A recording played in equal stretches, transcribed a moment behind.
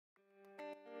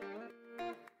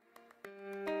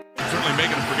certainly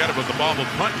making him forget about the bobbled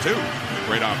punt, too.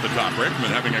 Right off the top. Rickman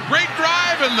having a great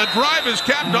drive, and the drive is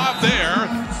capped off there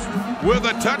with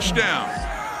a touchdown.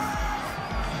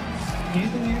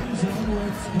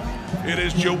 It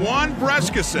is Juwan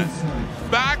Brescacin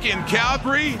back in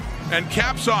Calgary and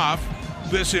caps off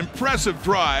this impressive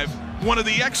drive. One of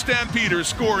the ex-Stampeders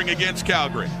scoring against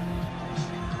Calgary in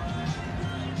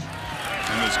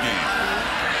this game.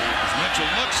 As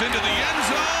Mitchell looks into the end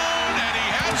zone, and he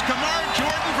has Kamar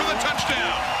Jorden for the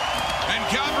touchdown. And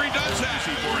Calgary does have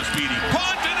Boris Bede.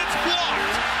 Punt, and it's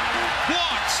blocked.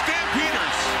 Blocked.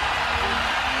 Stampeders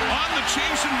on the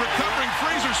chase and recovering.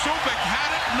 Fraser Sobek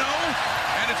had it, no.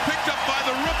 And it's picked up by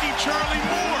the rookie Charlie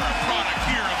Moore, product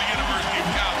here at the University of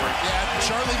Calgary. Yeah,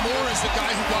 Charlie Moore is the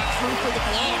guy who got through for the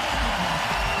block.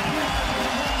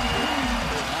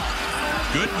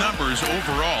 Good numbers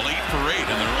overall, 8 for 8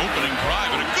 in their opening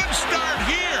drive, and a good start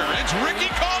here. It's Ricky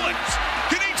Collins.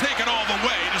 Can he take it all the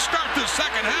way to start the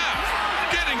second half?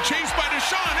 Getting chased by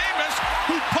Dashaun Amos,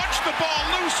 who punched the ball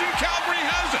loose, and Calgary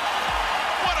has it.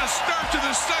 What a start to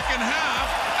the second half.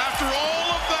 After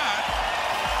all of that,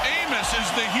 Amos is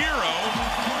the hero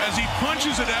as he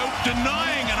punches it out,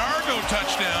 denying an Argo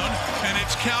touchdown, and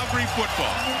it's Calgary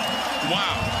football.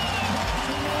 Wow.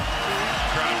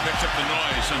 Crowd picks up the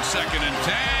noise on 2nd and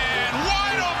 10.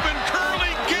 Wide open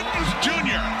Kurleigh Gittens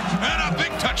Jr. And a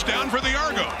big touchdown for the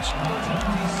Argos.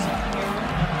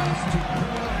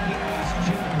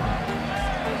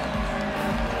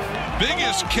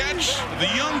 Biggest catch of the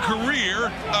young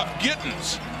career of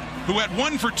Gittens, who had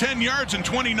 1 for 10 yards in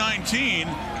 2019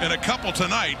 and a couple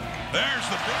tonight. There's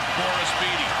the big Boris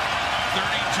Bede,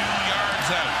 32 yards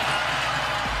out.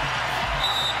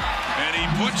 And he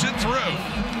puts it through.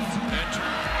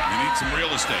 He needs some real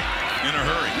estate in a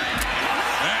hurry.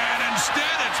 And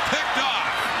instead it's picked off.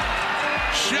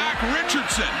 Shaq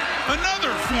Richardson,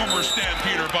 another former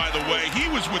Stampeder, by the way. He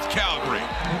was with Calgary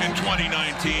in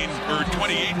 2018,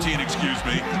 excuse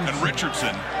me. And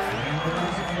Richardson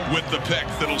with the pick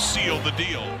that'll seal the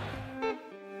deal.